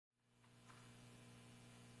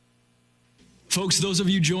Folks, those of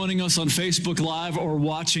you joining us on Facebook Live or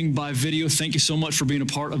watching by video, thank you so much for being a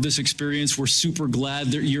part of this experience. We're super glad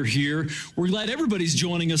that you're here. We're glad everybody's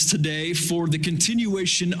joining us today for the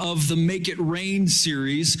continuation of the Make It Rain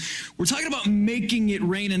series. We're talking about making it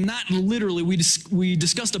rain, and not literally. We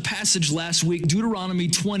discussed a passage last week, Deuteronomy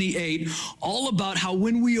 28, all about how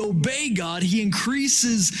when we obey God, He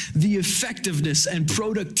increases the effectiveness and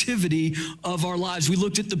productivity of our lives. We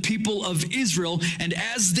looked at the people of Israel, and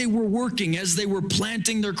as they were working, as they were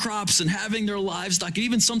planting their crops and having their livestock, and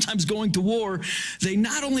even sometimes going to war, they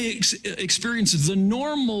not only experienced the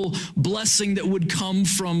normal blessing that would come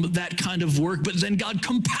from that kind of work, but then God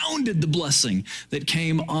compounded the blessing that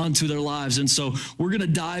came onto their lives. And so we're going to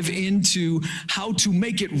dive into how to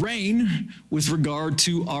make it rain with regard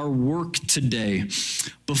to our work today.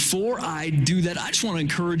 Before I do that, I just want to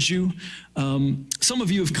encourage you. Some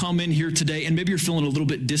of you have come in here today, and maybe you're feeling a little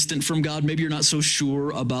bit distant from God. Maybe you're not so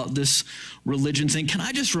sure about this religion thing. Can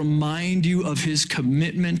I just remind you of His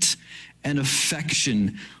commitment and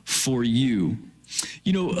affection for you?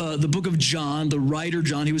 You know, the book of John, the writer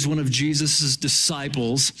John, he was one of Jesus's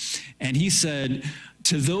disciples, and he said,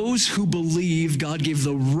 to those who believe, God gave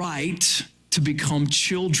the right to become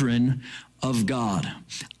children of God.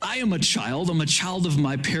 I am a child. I'm a child of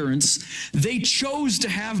my parents. They chose to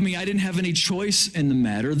have me. I didn't have any choice in the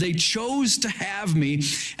matter. They chose to have me.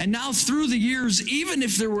 And now through the years, even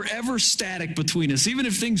if there were ever static between us, even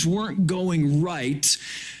if things weren't going right,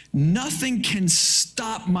 nothing can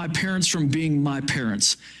stop my parents from being my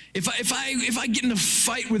parents. If I get in a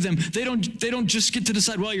fight with them, they don't just get to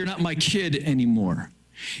decide, well, you're not my kid anymore.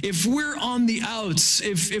 If we're on the outs,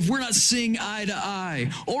 if we're not seeing eye to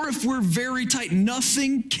eye, or if we're very tight,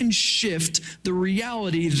 nothing can shift the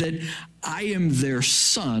reality that I am their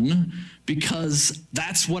son, because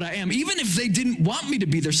that's what I am. Even if they didn't want me to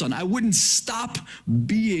be their son, I wouldn't stop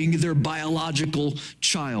being their biological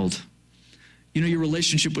child. You know, your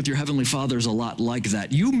relationship with your Heavenly Father is a lot like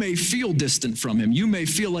that. You may feel distant from Him. You may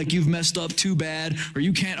feel like you've messed up too bad, or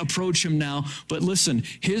you can't approach Him now. But listen,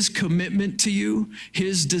 His commitment to you,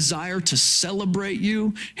 His desire to celebrate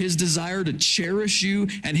you, His desire to cherish you,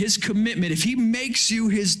 and His commitment, if He makes you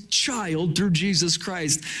His child through Jesus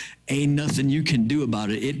Christ, ain't nothing you can do about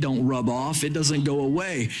it. It don't rub off. It doesn't go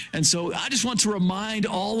away. And so I just want to remind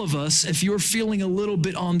all of us, if you're feeling a little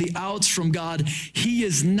bit on the outs from God, He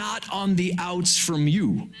is not on the outs from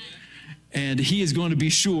you. And He is going to be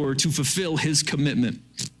sure to fulfill His commitment.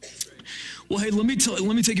 Well, hey, let me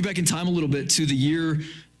take you back in time a little bit to the year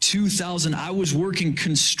 2000. I was working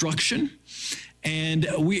construction, and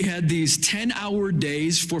we had these 10-hour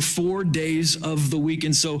days for 4 days of the week.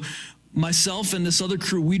 And so myself and this other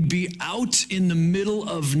crew, we'd be out in the middle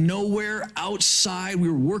of nowhere, outside. We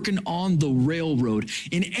were working on the railroad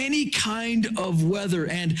in any kind of weather,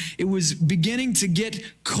 and it was beginning to get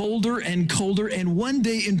colder and colder. And one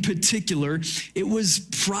day in particular, it was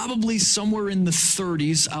probably somewhere in the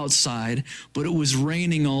 30s outside, but it was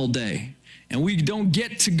raining all day. And we don't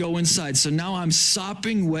get to go inside. So now I'm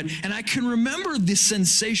sopping wet. And I can remember the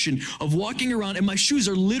sensation of walking around, and my shoes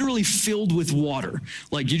are literally filled with water.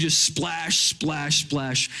 Like you just splash, splash,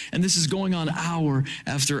 splash. And this is going on hour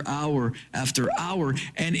after hour after hour.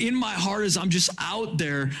 And in my heart, as I'm just out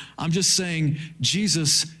there, I'm just saying,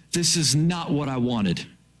 Jesus, this is not what I wanted.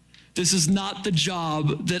 This is not the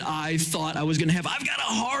job that I thought I was going to have. I've got a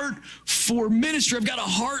heart for ministry. I've got a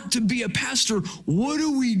heart to be a pastor. What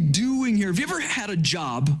are we doing here? Have you ever had a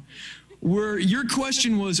job where your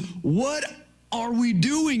question was, what are we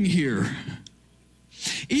doing here?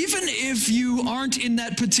 Even if you aren't in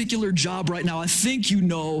that particular job right now, I think you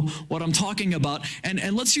know what I'm talking about.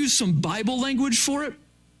 And let's use some Bible language for it.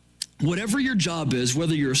 Whatever your job is,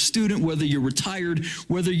 whether you're a student, whether you're retired,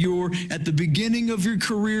 whether you're at the beginning of your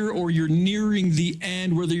career or you're nearing the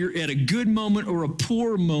end, whether you're at a good moment or a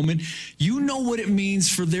poor moment, you know what it means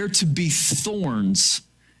for there to be thorns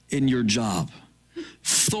in your job.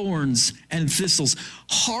 Thorns and thistles,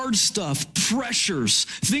 hard stuff, pressures,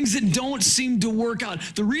 things that don't seem to work out.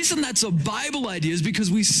 The reason that's a Bible idea is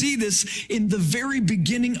because we see this in the very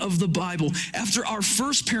beginning of the Bible. After our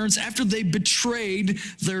first parents, after they betrayed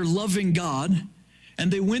their loving God,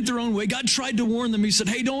 and they went their own way, God tried to warn them. He said,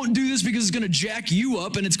 hey, don't do this because it's going to jack you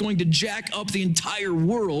up, and it's going to jack up the entire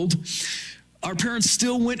world. Our parents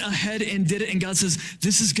still went ahead and did it, and God says,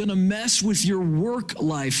 this is going to mess with your work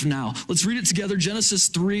life now. Let's read it together. Genesis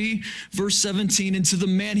 3, verse 17, and to the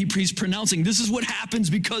man he's pronouncing, this is what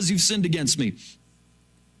happens because you've sinned against me.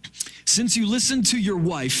 Since you listened to your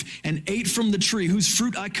wife and ate from the tree whose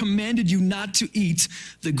fruit I commanded you not to eat,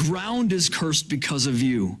 the ground is cursed because of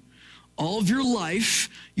you. All of your life,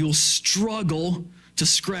 you'll struggle to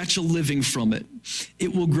scratch a living from it.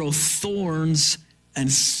 It will grow thorns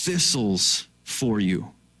and thistles for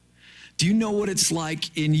you. Do you know what it's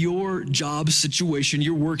like in your job situation,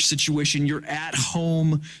 your work situation, your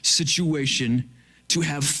at-home situation to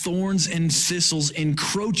have thorns and thistles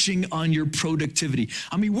encroaching on your productivity?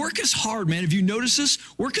 I mean, work is hard, man. Have you noticed this?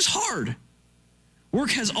 Work is hard.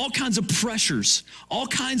 Work has all kinds of pressures, all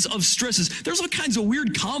kinds of stresses. There's all kinds of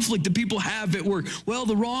weird conflict that people have at work. Well,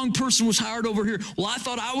 the wrong person was hired over here. Well, I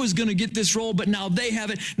thought I was going to get this role, but now they have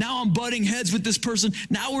it. Now I'm butting heads with this person.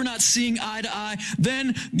 Now we're not seeing eye to eye.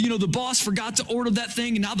 Then, the boss forgot to order that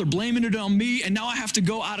thing, and now they're blaming it on me, and now I have to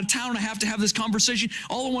go out of town, and I have to have this conversation.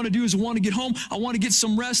 All I want to do is I want to get home. I want to get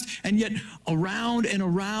some rest, and yet around and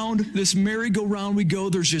around this merry-go-round we go.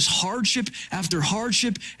 There's just hardship after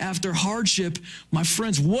hardship after hardship. My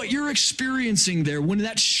friends, what you're experiencing there, when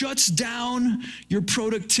that shuts down your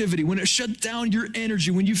productivity, when it shuts down your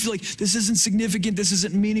energy, when you feel like this isn't significant, this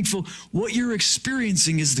isn't meaningful, what you're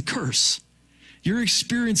experiencing is the curse. You're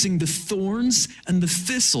experiencing the thorns and the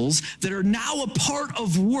thistles that are now a part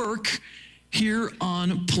of work here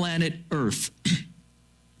on planet Earth.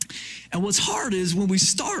 And what's hard is when we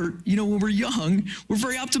start, when we're young, we're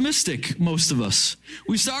very optimistic, most of us.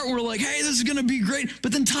 We start, we're like, hey, this is going to be great.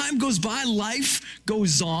 But then time goes by, life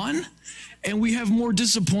goes on, and we have more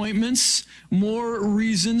disappointments, more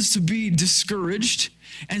reasons to be discouraged.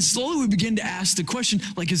 And slowly we begin to ask the question,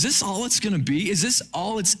 like, is this all it's going to be? Is this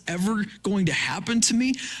all it's ever going to happen to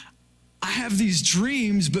me? I have these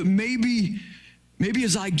dreams, but maybe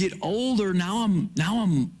as I get older, now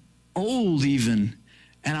I'm old even.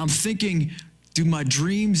 And I'm thinking, do my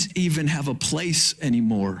dreams even have a place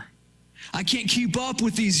anymore? I can't keep up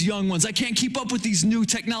with these young ones. I can't keep up with these new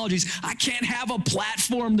technologies. I can't have a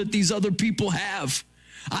platform that these other people have.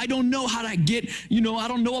 I don't know how to get, I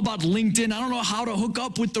don't know about LinkedIn. I don't know how to hook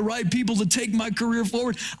up with the right people to take my career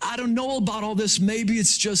forward. I don't know about all this. Maybe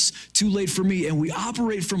it's just too late for me. And we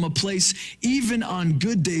operate from a place, even on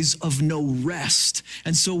good days, of no rest.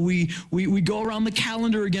 And so we go around the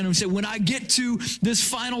calendar again and we say, when I get to this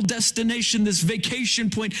final destination, this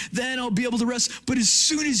vacation point, then I'll be able to rest. But as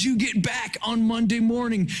soon as you get back on Monday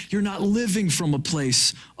morning, you're not living from a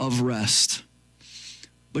place of rest.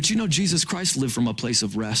 But Jesus Christ lived from a place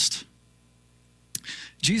of rest.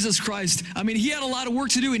 Jesus Christ, he had a lot of work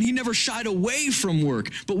to do, and he never shied away from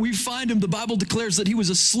work. But we find him, the Bible declares that he was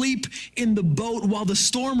asleep in the boat while the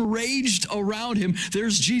storm raged around him.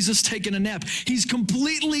 There's Jesus taking a nap. He's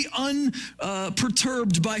completely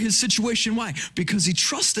unperturbed by his situation. Why? Because he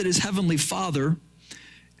trusted his heavenly Father.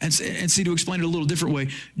 And see, to explain it a little different way,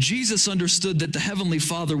 Jesus understood that the heavenly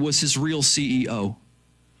Father was his real CEO.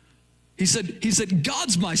 He said,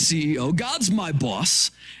 God's my CEO, God's my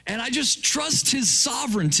boss, and I just trust his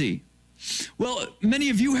sovereignty. Well,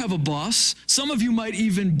 many of you have a boss. Some of you might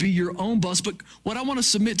even be your own boss, but what I want to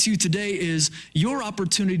submit to you today is your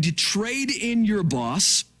opportunity to trade in your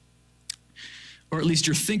boss, or at least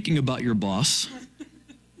you're thinking about your boss.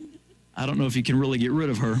 I don't know if you can really get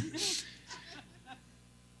rid of her.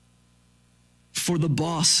 For the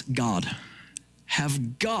boss, God.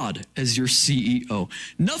 Have God as your CEO.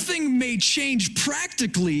 Nothing may change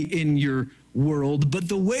practically in your world, but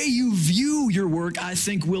the way you view your work, I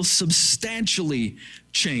think, will substantially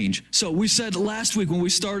change. So we said last week when we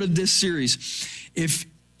started this series, if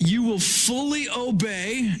you will fully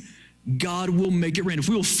obey, God will make it rain. If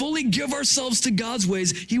we will fully give ourselves to God's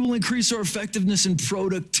ways, he will increase our effectiveness and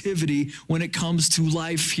productivity when it comes to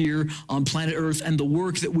life here on planet Earth and the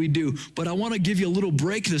work that we do. But I want to give you a little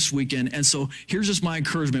break this weekend. And so here's just my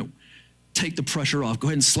encouragement. Take the pressure off. Go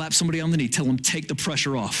ahead and slap somebody on the knee. Tell them, take the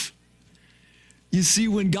pressure off. You see,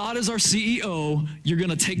 when God is our CEO, you're going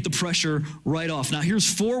to take the pressure right off. Now,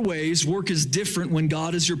 here's 4 ways work is different when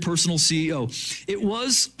God is your personal CEO. It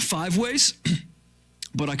was 5 ways.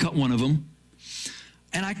 But I cut one of them,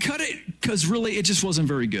 and I cut it because really it just wasn't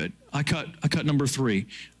very good. I cut number 3.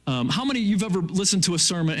 How many of you've ever listened to a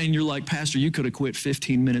sermon and you're like, Pastor, you could have quit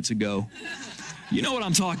 15 minutes ago? You know what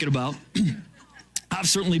I'm talking about. I've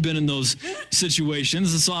certainly been in those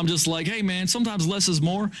situations, and so I'm just like, hey man, sometimes less is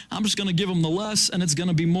more. I'm just gonna give them the less, and it's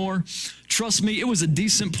gonna be more. Trust me, it was a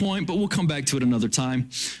decent point, but we'll come back to it another time.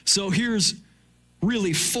 So here's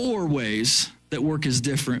really 4 ways that work is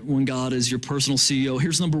different when God is your personal CEO.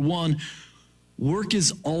 Here's number 1. Work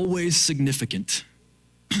is always significant.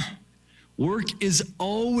 Work is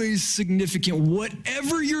always significant.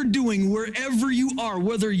 Whatever you're doing, wherever you are,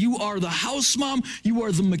 whether you are the house mom, you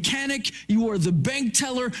are the mechanic, you are the bank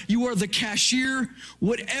teller, you are the cashier,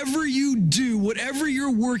 whatever you do, whatever your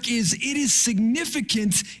work is, it is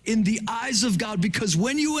significant in the eyes of God, because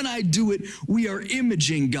when you and I do it, we are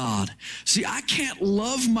imaging God. See, I can't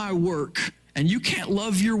love my work and you can't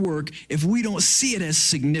love your work if we don't see it as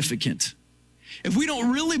significant. If we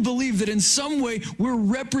don't really believe that in some way we're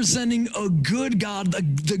representing a good God,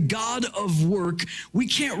 the God of work, we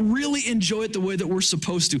can't really enjoy it the way that we're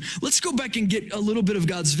supposed to. Let's go back and get a little bit of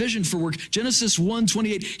God's vision for work. Genesis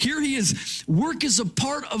 1:28. Here he is. Work is a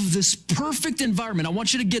part of this perfect environment. I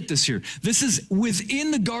want you to get this here. This is within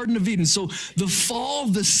the Garden of Eden. So the fall,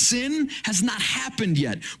 the sin has not happened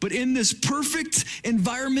yet. But in this perfect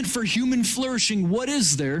environment for human flourishing, what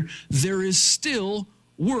is there? There is still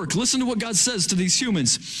work. Listen to what God says to these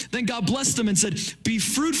humans. Then God blessed them and said, be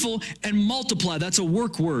fruitful and multiply. That's a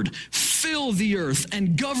work word. Fill the earth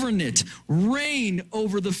and govern it. Reign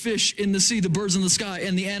over the fish in the sea, the birds in the sky,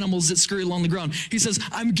 and the animals that scurry along the ground. He says,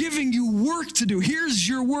 I'm giving you work to do. Here's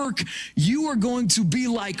your work. You are going to be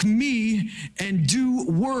like me and do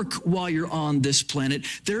work while you're on this planet.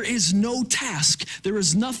 There is no task. There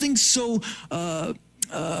is nothing so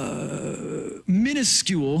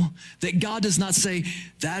minuscule that God does not say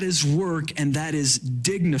that is work and that is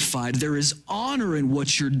dignified. There is honor in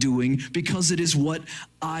what you're doing because it is what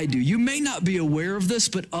I do. You may not be aware of this,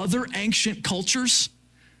 but other ancient cultures,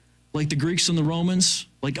 like the Greeks and the Romans,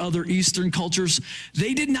 like other Eastern cultures,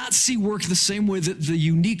 they did not see work the same way that the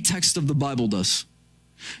unique text of the Bible does.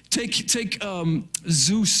 Take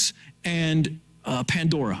Zeus and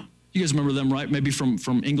Pandora. You guys remember them, right? Maybe from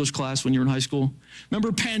English class when you were in high school.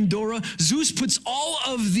 Remember Pandora? Zeus puts all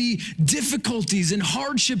of the difficulties and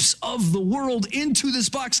hardships of the world into this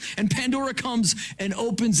box, and Pandora comes and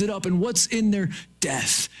opens it up, and what's in there?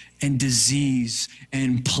 Death and disease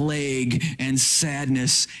and plague and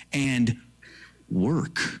sadness and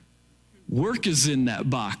work. Work is in that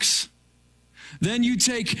box. Then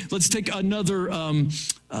let's take another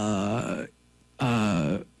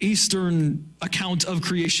Eastern account of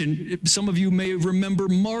creation. Some of you may remember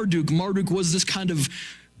Marduk. Marduk was this kind of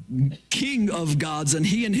king of gods, and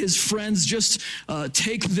he and his friends just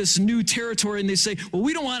take this new territory and they say, well,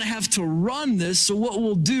 we don't want to have to run this, so what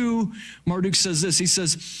we'll do, Marduk says this, he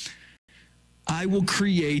says,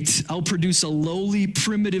 I'll produce a lowly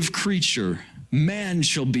primitive creature. Man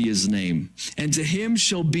shall be his name, and to him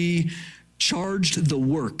shall be charged the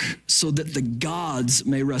work so that the gods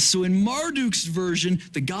may rest. So in Marduk's version,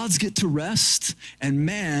 the gods get to rest and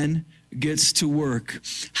man gets to work.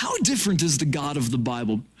 How different is the God of the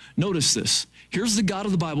Bible? Notice this. Here's the God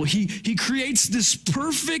of the Bible. He creates this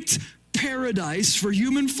perfect paradise for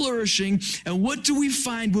human flourishing. And what do we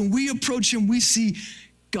find when we approach him? We see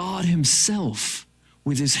God himself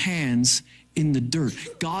with his hands in the dirt.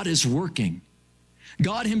 God is working.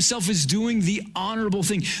 God himself is doing the honorable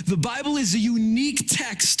thing. The Bible is a unique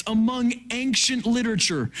text among ancient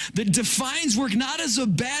literature that defines work not as a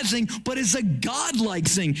bad thing, but as a godlike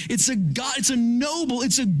thing. It's a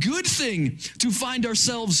good thing to find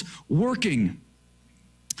ourselves working.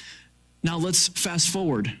 Now let's fast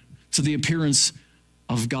forward to the appearance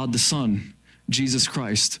of God the Son, Jesus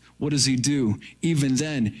Christ. What does he do? Even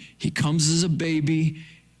then, he comes as a baby,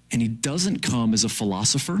 and he doesn't come as a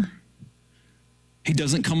philosopher. He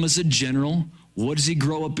doesn't come as a general. What does he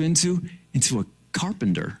grow up into? Into a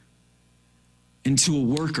carpenter, into a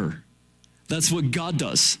worker. That's what God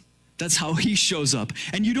does. That's how he shows up.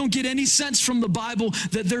 And you don't get any sense from the Bible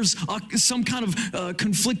that there's some kind of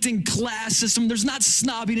conflicting class system. There's not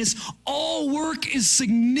snobbiness. All work is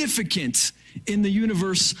significant in the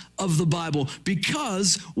universe of the Bible,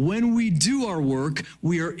 because when we do our work,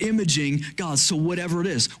 we are imaging God. So whatever it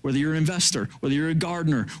is, whether you're an investor, whether you're a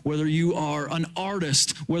gardener, whether you are an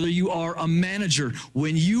artist, whether you are a manager,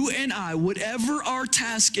 when you and I, whatever our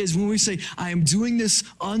task is, when we say, I am doing this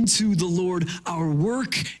unto the Lord, our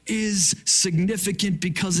work is significant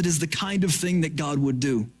because it is the kind of thing that God would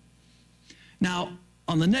do. Now,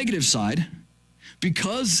 on the negative side,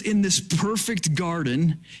 because in this perfect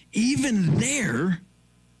garden, even there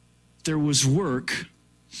was work.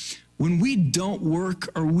 When we don't work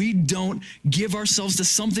or we don't give ourselves to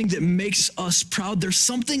something that makes us proud, there's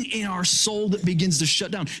something in our soul that begins to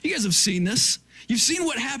shut down. You guys have seen this. You've seen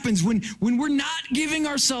what happens when we're not giving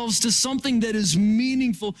ourselves to something that is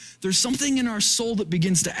meaningful. There's something in our soul that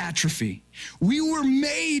begins to atrophy. We were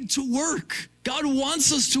made to work. God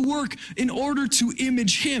wants us to work in order to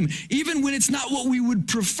image him. Even when it's not what we would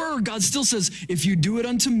prefer, God still says, if you do it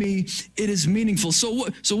unto me, it is meaningful. So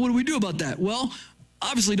what do we do about that? Well,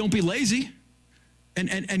 obviously don't be lazy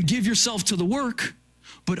and give yourself to the work.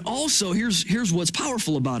 But also, here's what's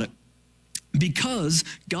powerful about it. Because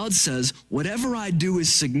God says, whatever I do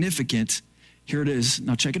is significant, here it is.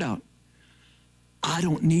 Now check it out. I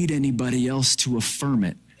don't need anybody else to affirm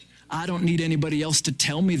it. I don't need anybody else to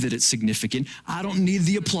tell me that it's significant. I don't need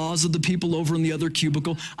the applause of the people over in the other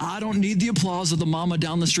cubicle. I don't need the applause of the mama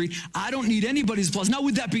down the street. I don't need anybody's applause. Now,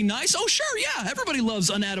 would that be nice? Oh, sure, yeah. Everybody loves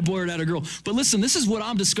an attaboy or an attagirl. But listen, this is what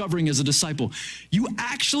I'm discovering as a disciple. You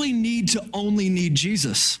actually need to only need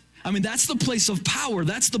Jesus. I mean, that's the place of power.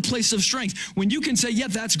 That's the place of strength. When you can say, yeah,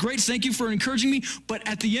 that's great. Thank you for encouraging me. But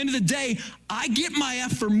at the end of the day, I get my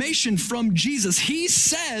affirmation from Jesus. He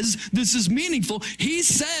says this is meaningful. He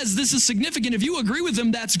says this is significant. If you agree with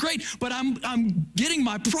him, that's great. But I'm getting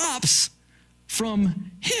my props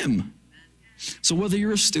from him. So whether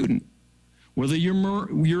you're a student, whether you're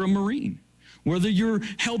a Marine, whether you're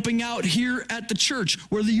helping out here at the church,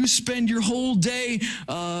 whether you spend your whole day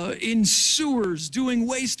in sewers doing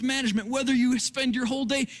waste management, whether you spend your whole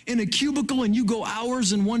day in a cubicle and you go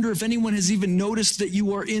hours and wonder if anyone has even noticed that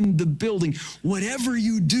you are in the building, whatever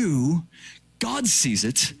you do, God sees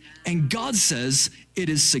it, and God says it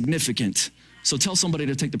is significant. So tell somebody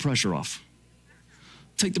to take the pressure off.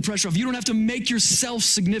 Take the pressure off. You don't have to make yourself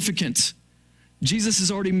significant. Jesus has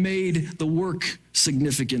already made the work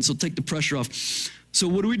significant, so take the pressure off. So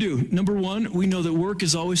what do? Number one, we know that work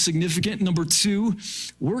is always significant. Number two,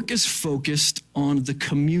 work is focused on the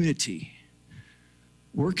community.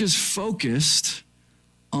 Work is focused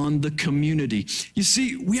on the community. You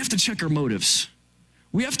see, we have to check our motives.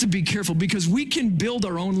 We have to be careful because we can build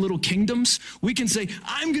our own little kingdoms. We can say,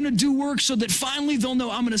 I'm going to do work so that finally they'll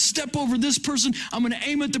know I'm going to step over this person. I'm going to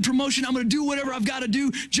aim at the promotion. I'm going to do whatever I've got to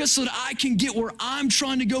do just so that I can get where I'm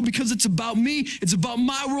trying to go because it's about me. It's about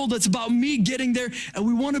my world. It's about me getting there. And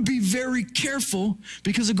we want to be very careful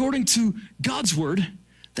because according to God's word,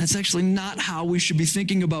 that's actually not how we should be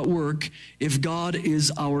thinking about work if God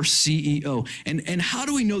is our CEO. And how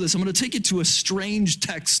do we know this? I'm going to take you to a strange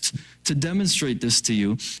text to demonstrate this to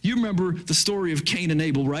you. You remember the story of Cain and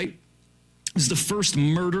Abel, right? It's the first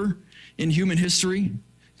murder in human history.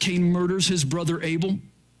 Cain murders his brother Abel.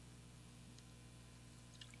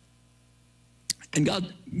 And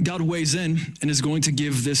God weighs in and is going to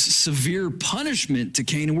give this severe punishment to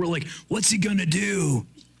Cain. And we're like, what's he going to do?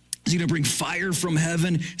 Is he going to bring fire from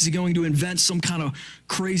heaven? Is he going to invent some kind of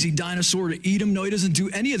crazy dinosaur to eat him? No, he doesn't do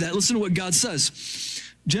any of that. Listen to what God says.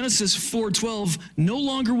 Genesis 4:12, no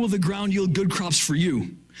longer will the ground yield good crops for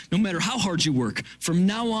you, no matter how hard you work. From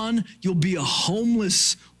now on, you'll be a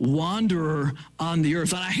homeless wanderer on the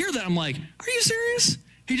earth. And I hear that, I'm like, are you serious?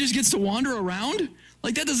 He just gets to wander around?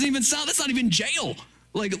 Like, that doesn't even sound, that's not even jail.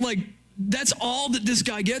 Like that's all that this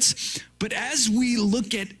guy gets. But as we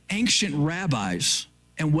look at ancient rabbis,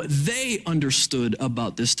 and what they understood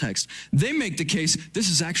about this text, they make the case this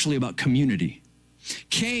is actually about community.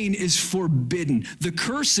 Cain is forbidden. The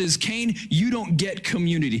curse is, Cain, you don't get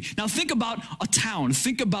community. Now think about a town.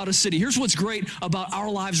 Think about a city. Here's what's great about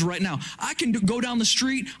our lives right now. I can go down the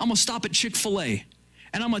street. I'm going to stop at Chick-fil-A,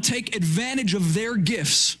 and I'm going to take advantage of their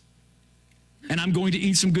gifts. And I'm going to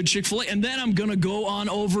eat some good Chick-fil-A, and then I'm going to go on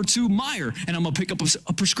over to Meijer, and I'm going to pick up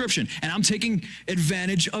a prescription, and I'm taking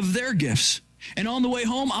advantage of their gifts. And on the way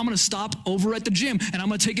home, I'm going to stop over at the gym, and I'm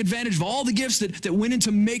going to take advantage of all the gifts that went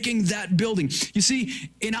into making that building. You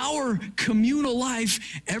see, in our communal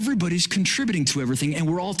life, everybody's contributing to everything, and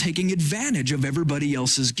we're all taking advantage of everybody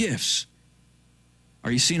else's gifts.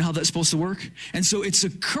 Are you seeing how that's supposed to work? And so it's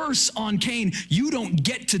a curse on Cain. You don't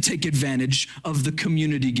get to take advantage of the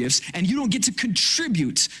community gifts, and you don't get to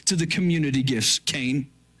contribute to the community gifts,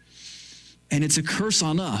 Cain. And it's a curse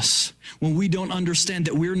on us when we don't understand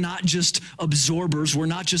that we're not just absorbers, we're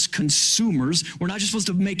not just consumers, we're not just supposed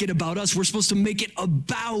to make it about us, we're supposed to make it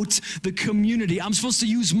about the community. I'm supposed to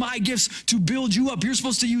use my gifts to build you up. You're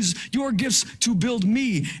supposed to use your gifts to build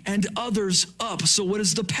me and others up. So what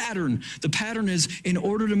is the pattern? The pattern is, in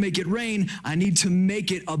order to make it rain, I need to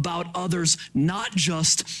make it about others, not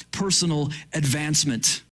just personal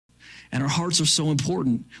advancement. And our hearts are so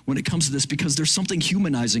important when it comes to this because there's something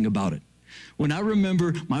humanizing about it. When I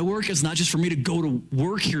remember my work is not just for me to go to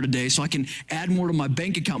work here today so I can add more to my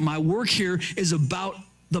bank account. My work here is about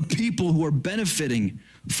the people who are benefiting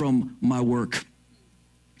from my work.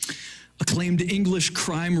 Acclaimed English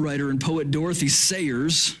crime writer and poet Dorothy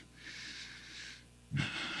Sayers,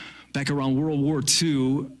 back around World War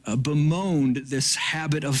II, bemoaned this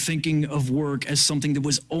habit of thinking of work as something that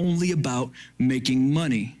was only about making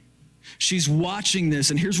money. She's watching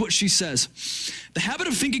this, and here's what she says. The habit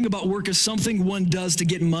of thinking about work as something one does to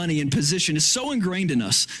get money and position is so ingrained in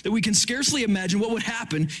us that we can scarcely imagine what would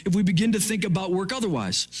happen if we begin to think about work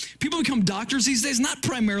otherwise. People become doctors these days, not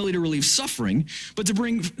primarily to relieve suffering, but to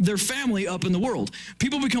bring their family up in the world.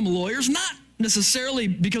 People become lawyers, not necessarily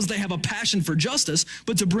because they have a passion for justice,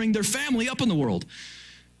 but to bring their family up in the world.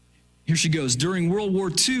 Here she goes. During World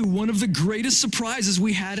War II, one of the greatest surprises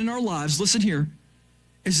we had in our lives, listen here,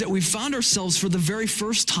 is that we found ourselves for the very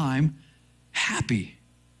first time happy.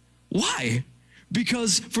 Why?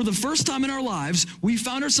 Because for the first time in our lives, we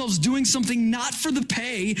found ourselves doing something not for the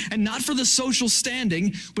pay and not for the social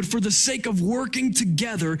standing, but for the sake of working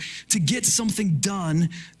together to get something done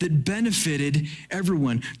that benefited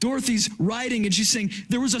everyone. Dorothy's writing and she's saying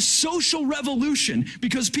there was a social revolution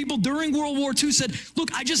because people during World War II said,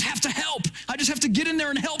 look, I just have to help. I just have to get in there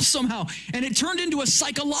and help somehow. And it turned into a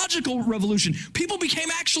psychological revolution. People became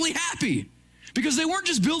actually happy, because they weren't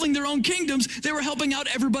just building their own kingdoms, they were helping out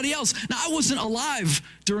everybody else. Now, I wasn't alive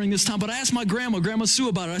during this time, but I asked my Grandma Sue,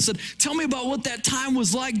 about it. I said, tell me about what that time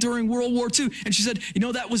was like during World War II. And she said,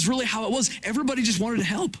 that was really how it was. Everybody just wanted to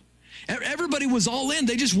help. Everybody was all in.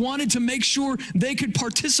 They just wanted to make sure they could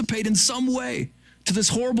participate in some way to this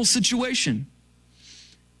horrible situation.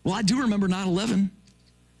 Well, I do remember 9/11.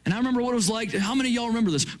 And I remember what it was like. How many of y'all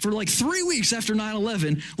remember this? For like 3 weeks after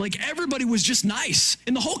 9/11, like everybody was just nice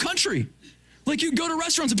in the whole country. Like you go to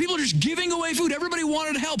restaurants and people are just giving away food. Everybody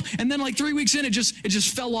wanted to help. And then like 3 weeks in, it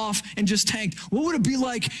just fell off and just tanked. What would it be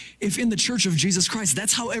like if in the Church of Jesus Christ,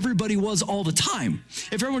 that's how everybody was all the time?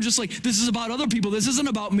 If everyone just like, this is about other people. This isn't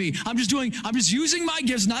about me. I'm just using my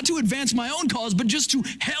gifts, not to advance my own cause, but just to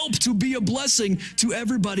help, to be a blessing to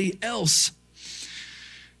everybody else.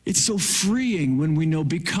 It's so freeing when we know,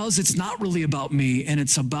 because it's not really about me and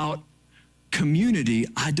it's about community,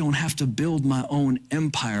 I don't have to build my own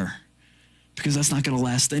empire, because that's not going to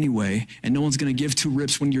last anyway, and no one's going to give two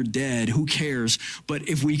rips when you're dead. Who cares? But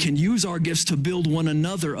if we can use our gifts to build one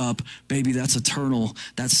another up, baby, that's eternal.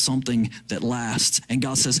 That's something that lasts. And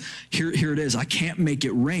God says, here it is. I can't make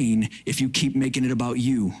it rain if you keep making it about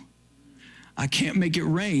you. I can't make it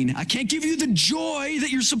rain. I can't give you the joy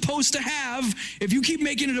that you're supposed to have if you keep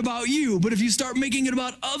making it about you. But if you start making it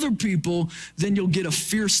about other people, then you'll get a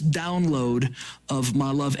fierce download of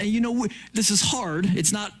my love. And this is hard.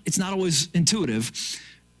 It's not always intuitive.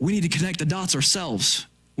 We need to connect the dots ourselves.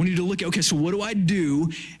 We need to look at, okay, so what do I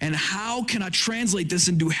do and how can I translate this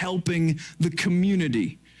into helping the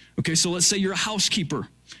community? Okay, so let's say you're a housekeeper.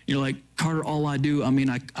 You're like, Carter, all I do,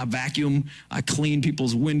 I vacuum, I clean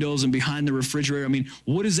people's windows and behind the refrigerator.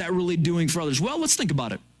 What is that really doing for others? Well, let's think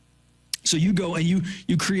about it. So you go and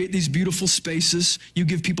you create these beautiful spaces. You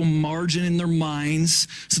give people margin in their minds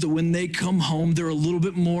so that when they come home, they're a little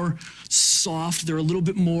bit more soft. They're a little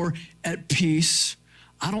bit more at peace.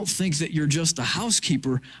 I don't think that you're just a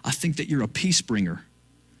housekeeper. I think that you're a peace bringer.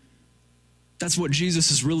 That's what Jesus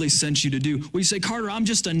has really sent you to do. Well, you say, Carter, I'm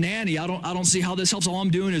just a nanny. I don't see how this helps. All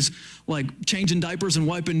I'm doing is like changing diapers and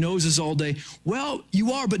wiping noses all day. Well,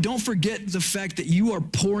 you are, but don't forget the fact that you are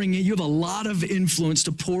pouring in. You have a lot of influence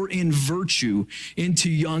to pour in virtue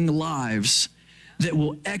into young lives that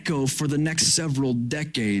will echo for the next several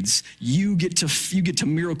decades. You get to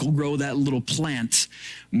miracle grow that little plant.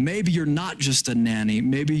 Maybe you're not just a nanny.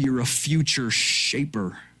 Maybe you're a future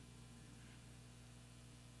shaper.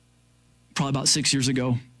 Probably about 6 years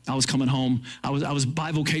ago, I was coming home. I was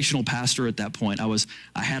bivocational pastor at that point.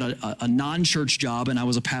 I had a non-church job, and I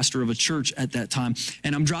was a pastor of a church at that time.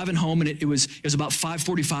 And I'm driving home, and it was about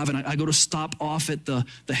 5:45, and I go to stop off at the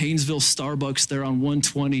Haynesville Starbucks there on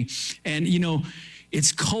 120. And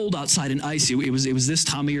it's cold outside and icy. It was this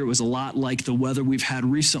time of year. It was a lot like the weather we've had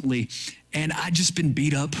recently, and I'd just been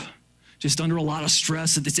beat up, just under a lot of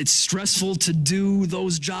stress. It's stressful to do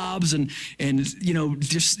those jobs and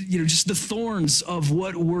just the thorns of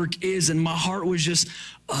what work is. And my heart was just,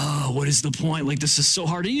 oh, what is the point? Like, this is so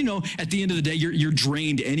hard. And at the end of the day, you're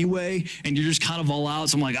drained anyway, and you're just kind of all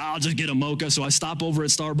out. So I'm like, I'll just get a mocha. So I stop over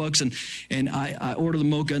at Starbucks and I order the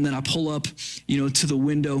mocha, and then I pull up, to the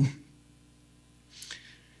window.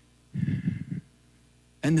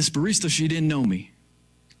 And this barista, she didn't know me.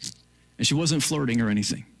 And she wasn't flirting or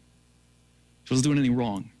anything. She wasn't doing anything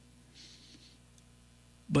wrong.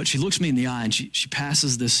 But she looks me in the eye and she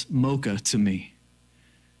passes this mocha to me.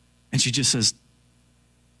 And she just says,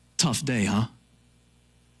 tough day, huh?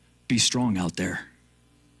 Be strong out there.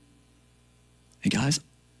 And guys,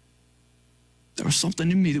 there was something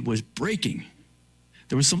in me that was breaking.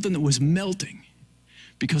 There was something that was melting.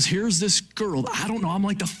 Because here's this girl, I don't know, I'm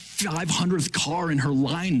like the 500th car in her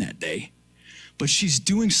line that day. But she's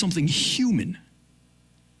doing something human.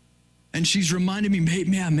 And she's reminded me,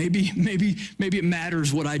 maybe it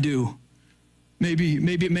matters what I do. Maybe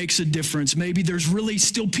it makes a difference. Maybe there's really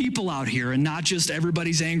still people out here and not just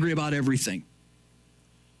everybody's angry about everything.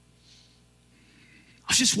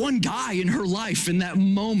 I was just one guy in her life in that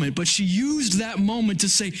moment, but she used that moment to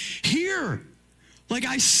say, here, like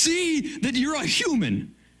I see that you're a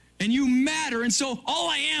human and you matter. And so all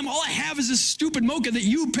I have is this stupid mocha that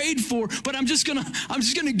you paid for, but I'm just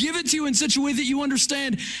gonna give it to you in such a way that you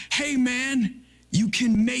understand, hey man, you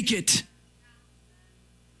can make it.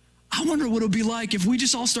 I wonder what it would be like if we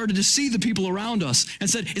just all started to see the people around us and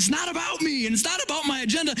said, it's not about me and it's not about my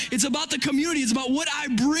agenda. It's about the community. It's about what I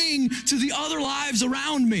bring to the other lives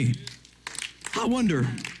around me. I wonder.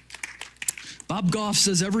 Bob Goff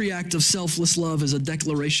says every act of selfless love is a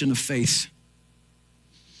declaration of faith.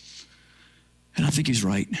 And I think he's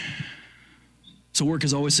right. So work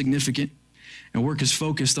is always significant. And work is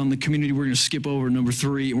focused on the community. We're going to skip over number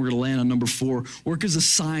 3 and we're going to land on number 4. Work is a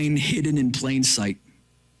sign hidden in plain sight.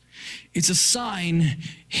 It's a sign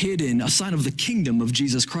hidden, a sign of the kingdom of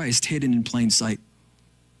Jesus Christ hidden in plain sight.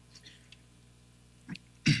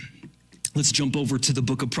 Let's jump over to the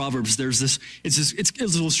book of Proverbs. There's this, it's a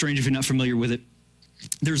little strange if you're not familiar with it.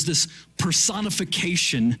 There's this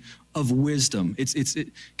personification of wisdom.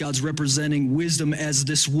 God's representing wisdom as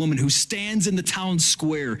this woman who stands in the town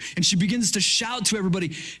square and she begins to shout to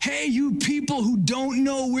everybody, hey, you people who don't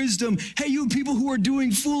know wisdom, hey, you people who are doing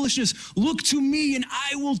foolishness, look to me and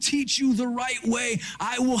I will teach you the right way.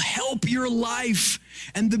 I will help your life.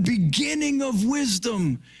 And the beginning of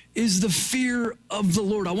wisdom is the fear of the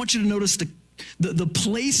Lord. I want you to notice the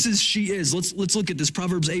places she is. Let's look at this.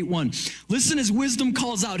 Proverbs 8:1. Listen as wisdom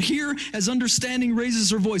calls out. Hear as understanding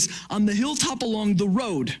raises her voice. On the hilltop along the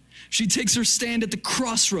road, she takes her stand at the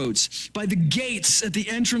crossroads, by the gates at the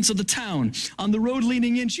entrance of the town. On the road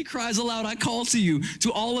leading in, she cries aloud, I call to you,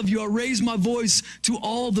 to all of you. I raise my voice to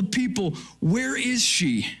all the people. Where is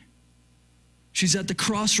she? She's at the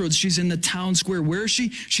crossroads. She's in the town square. Where is she?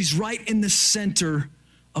 She's right in the center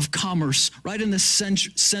of commerce, right in the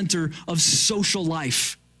center of social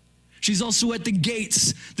life. She's also at the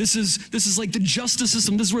gates. This is like the justice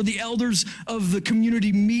system. This is where the elders of the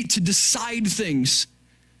community meet to decide things.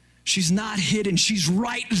 She's not hidden. She's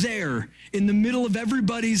right there in the middle of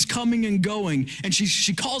everybody's coming and going. And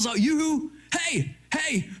she calls out, you, hey,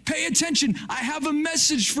 pay attention. I have a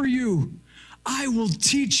message for you. I will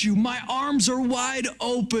teach you. My arms are wide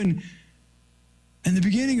open. And the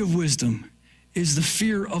beginning of wisdom is the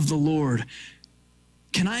fear of the Lord.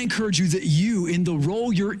 Can I encourage you that you, in the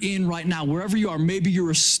role you're in right now, wherever you are, maybe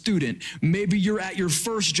you're a student, maybe you're at your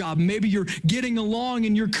first job, maybe you're getting along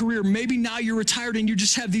in your career, maybe now you're retired and you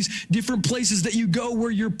just have these different places that you go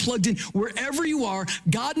where you're plugged in. Wherever you are,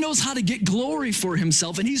 God knows how to get glory for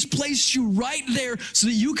himself, and he's placed you right there so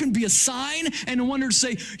that you can be a sign and a wonder to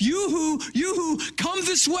say, you who, come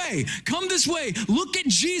this way, look at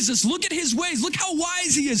Jesus, look at his ways, look how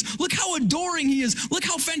wise he is, look how adoring he is, look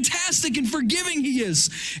how fantastic and forgiving he is.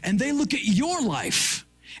 And they look at your life.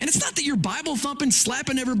 And it's not that you're Bible thumping,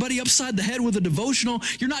 slapping everybody upside the head with a devotional.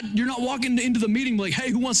 You're not walking into the meeting like, hey,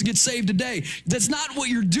 who wants to get saved today? That's not what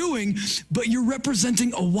you're doing, but you're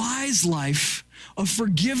representing a wise life, a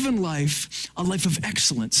forgiven life, a life of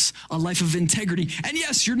excellence, a life of integrity. And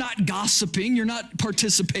yes, you're not gossiping. You're not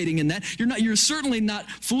participating in that. You're certainly not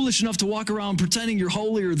foolish enough to walk around pretending you're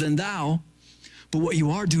holier than thou. But what you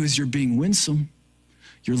are doing is you're being winsome.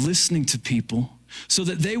 You're listening to people. So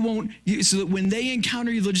that when they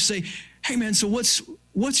encounter you, they'll just say, hey man, so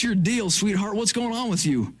what's your deal, sweetheart? What's going on with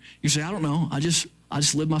you? You say, I don't know. I just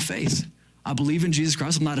live my faith. I believe in Jesus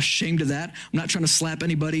Christ. I'm not ashamed of that. I'm not trying to slap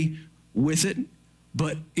anybody with it,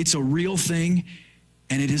 but it's a real thing.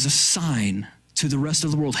 And it is a sign to the rest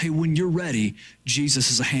of the world. Hey, when you're ready,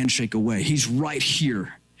 Jesus is a handshake away. He's right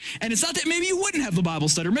here. And it's not that maybe you wouldn't have the Bible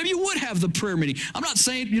study, or maybe you would have the prayer meeting. I'm not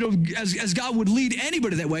saying, as God would lead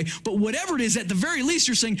anybody that way, but whatever it is, at the very least,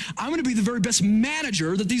 you're saying, I'm going to be the very best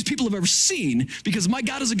manager that these people have ever seen, because my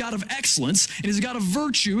God is a God of excellence, and he's a God of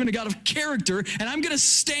virtue, and a God of character, and I'm going to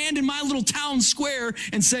stand in my little town square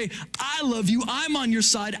and say, I love you, I'm on your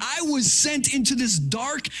side, I was sent into this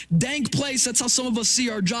dark, dank place. That's how some of us see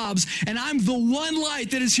our jobs, and I'm the one light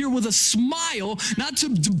that is here with a smile, not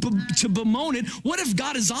to bemoan it. What if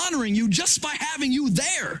God is honoring you just by having you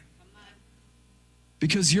there?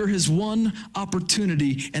 Because you're his one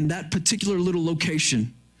opportunity in that particular little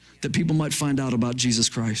location that people might find out about Jesus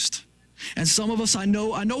Christ. And some of us, I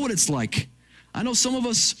know what it's like. I know some of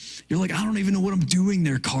us, you're like, I don't even know what I'm doing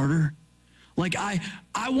there, Carter. Like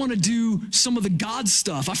I want to do some of the God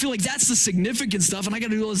stuff. I feel like that's the significant stuff, and I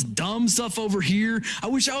got to do all this dumb stuff over here. I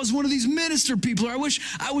wish I was one of these minister people, or I wish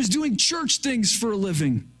I was doing church things for a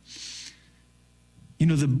living. You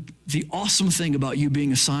know, the awesome thing about you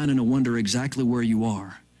being a sign and a wonder exactly where you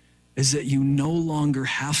are is that you no longer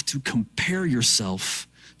have to compare yourself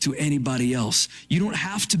to anybody else. You don't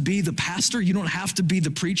have to be the pastor. You don't have to be the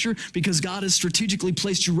preacher, because God has strategically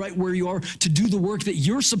placed you right where you are to do the work that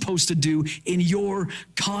you're supposed to do in your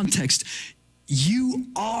context. You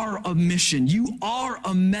are a mission. You are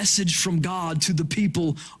a message from God to the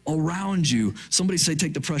people around you. Somebody say,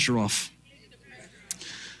 take the pressure off.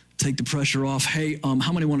 Take the pressure off. Hey,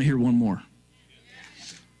 how many want to hear one more?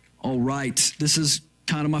 All right. This is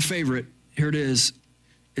kind of my favorite. Here it is.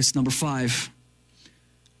 It's number 5.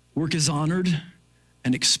 Work is honored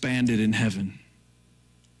and expanded in heaven.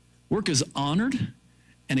 Work is honored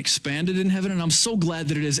and expanded in heaven, and I'm so glad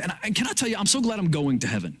that it is. And can I tell you, I'm so glad I'm going to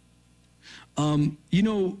heaven. You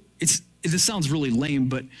know, this sounds really lame,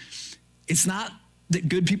 but it's not that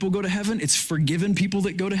good people go to heaven. It's forgiven people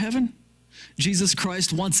that go to heaven. Jesus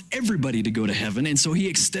Christ wants everybody to go to heaven, and so he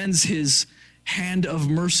extends his hand of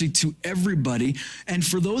mercy to everybody. And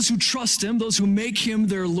for those who trust him, those who make him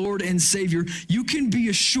their Lord and Savior, you can be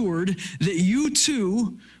assured that you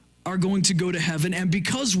too are going to go to heaven. And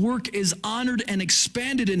because work is honored and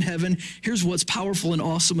expanded in heaven, here's what's powerful and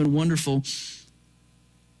awesome and wonderful.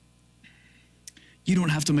 You don't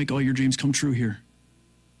have to make all your dreams come true here.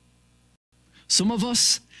 Some of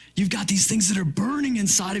us, you've got these things that are burning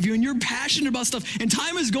inside of you, and you're passionate about stuff, and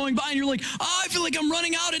time is going by, and you're like, oh, I feel like I'm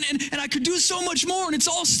running out, and I could do so much more, and it's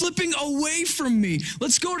all slipping away from me.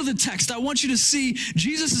 Let's go to the text. I want you to see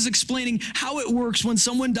Jesus is explaining how it works when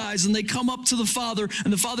someone dies, and they come up to the Father,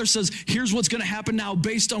 and the Father says, here's what's going to happen now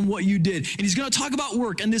based on what you did. And he's going to talk about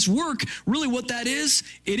work, and this work, really what that is,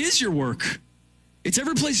 it is your work. It's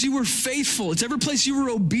every place you were faithful. It's every place you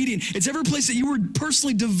were obedient. It's every place that you were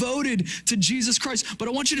personally devoted to Jesus Christ. But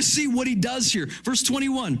I want you to see what he does here. Verse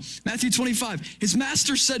 21, Matthew 25. His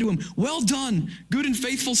master said to him, well done, good and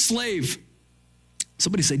faithful slave.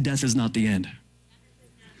 Somebody say, death is not the end.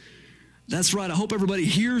 That's right. I hope everybody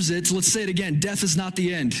hears it. Let's say it again. Death is not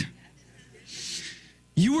the end.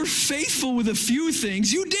 You were faithful with a few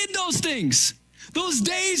things. You did those things. Those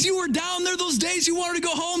days you were down there, those days you wanted to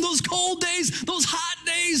go home, those cold days, those hot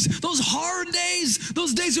days, those hard days,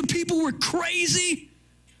 those days when people were crazy.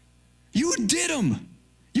 You did them.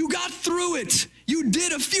 You got through it. You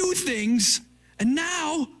did a few things, and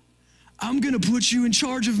now I'm going to put you in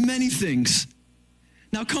charge of many things.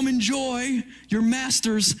 Now come enjoy your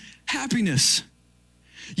master's happiness.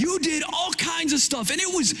 You did all kinds of stuff, and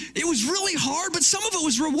it was really hard, but some of it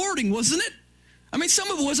was rewarding, wasn't it? I mean,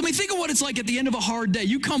 some of it was. I mean, think of what it's like at the end of a hard day.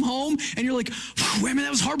 You come home and you're like, man, that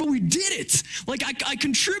was hard, but we did it. Like I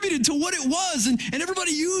contributed to what it was, and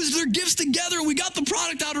everybody used their gifts together, and we got the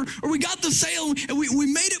product out, or we got the sale, and we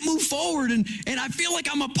made it move forward, and I feel like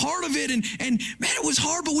I'm a part of it, and man, it was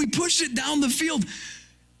hard, but we pushed it down the field.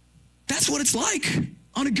 That's what it's like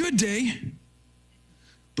on a good day,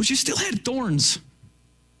 but you still had thorns.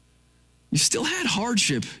 You still had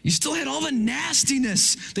hardship. You still had all the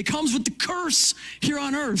nastiness that comes with the curse here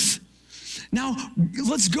on earth. Now,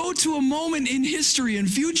 let's go to a moment in history, in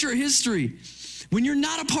future history, when you're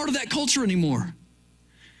not a part of that culture anymore.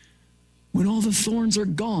 When all the thorns are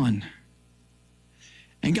gone.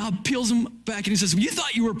 And God peels them back and he says, you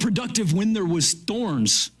thought you were productive when there was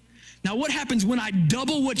thorns. Now, what happens when I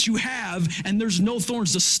double what you have and there's no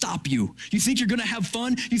thorns to stop you? You think you're going to have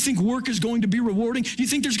fun? You think work is going to be rewarding? You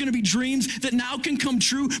think there's going to be dreams that now can come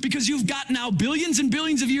true because you've got now billions and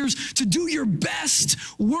billions of years to do your best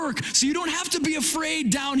work? So you don't have to be afraid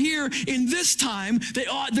down here in this time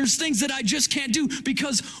that there's things that I just can't do,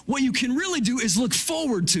 because what you can really do is look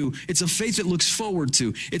forward to. It's a faith that looks forward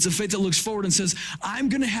to. It's a faith that looks forward and says, I'm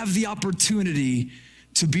going to have the opportunity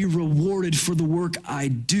to be rewarded for the work I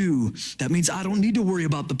do. That means I don't need to worry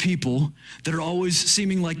about the people that are always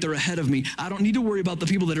seeming like they're ahead of me. I don't need to worry about the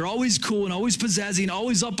people that are always cool and always pizzazzy and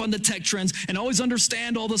always up on the tech trends and always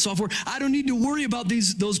understand all the software. I don't need to worry about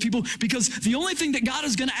those people, because the only thing that God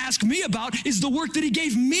is going to ask me about is the work that he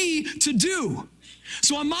gave me to do.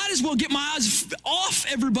 So I might as well get my eyes off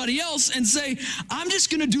everybody else and say, I'm just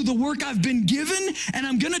going to do the work I've been given, and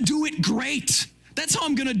I'm going to do it great. That's how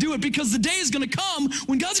I'm going to do it, because the day is going to come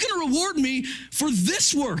when God's going to reward me for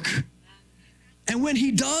this work. And when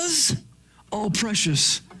he does, oh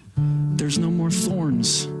precious, there's no more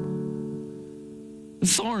thorns. The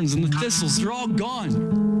thorns and the thistles, they're all gone.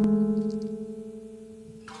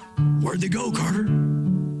 Where'd they go, Carter? Do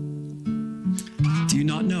you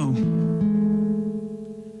not know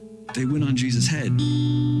they went on Jesus' head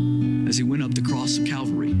as he went up the cross of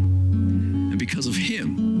Calvary. And because of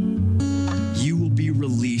him, you will be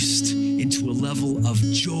released into a level of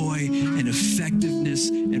joy and effectiveness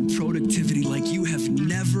and productivity like you have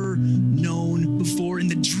never known before. And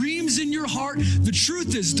the dreams in your heart, the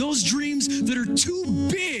truth is, those dreams that are too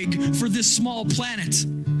big for this small planet.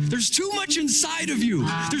 There's too much inside of you.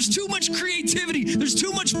 There's too much creativity. There's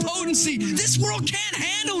too much potency. This world can't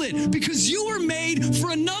handle it because you were made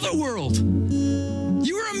for another world.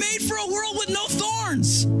 You were made for a world with no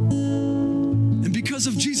thorns. And because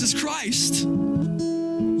of Jesus Christ,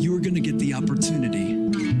 you are going to get the opportunity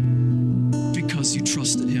because you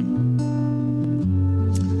trusted him.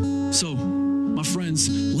 So, my friends,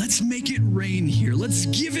 let's make it rain here. Let's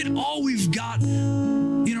give it all we've got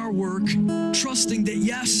in our work, trusting that,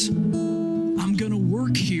 yes, I'm going to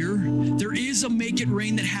work here. There is a make it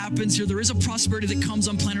rain that happens here. There is a prosperity that comes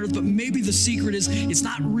on planet Earth, but maybe the secret is it's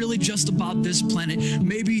not really just about this planet.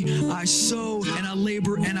 Maybe I sow and I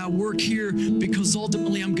labor and I work here because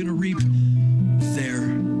ultimately I'm going to reap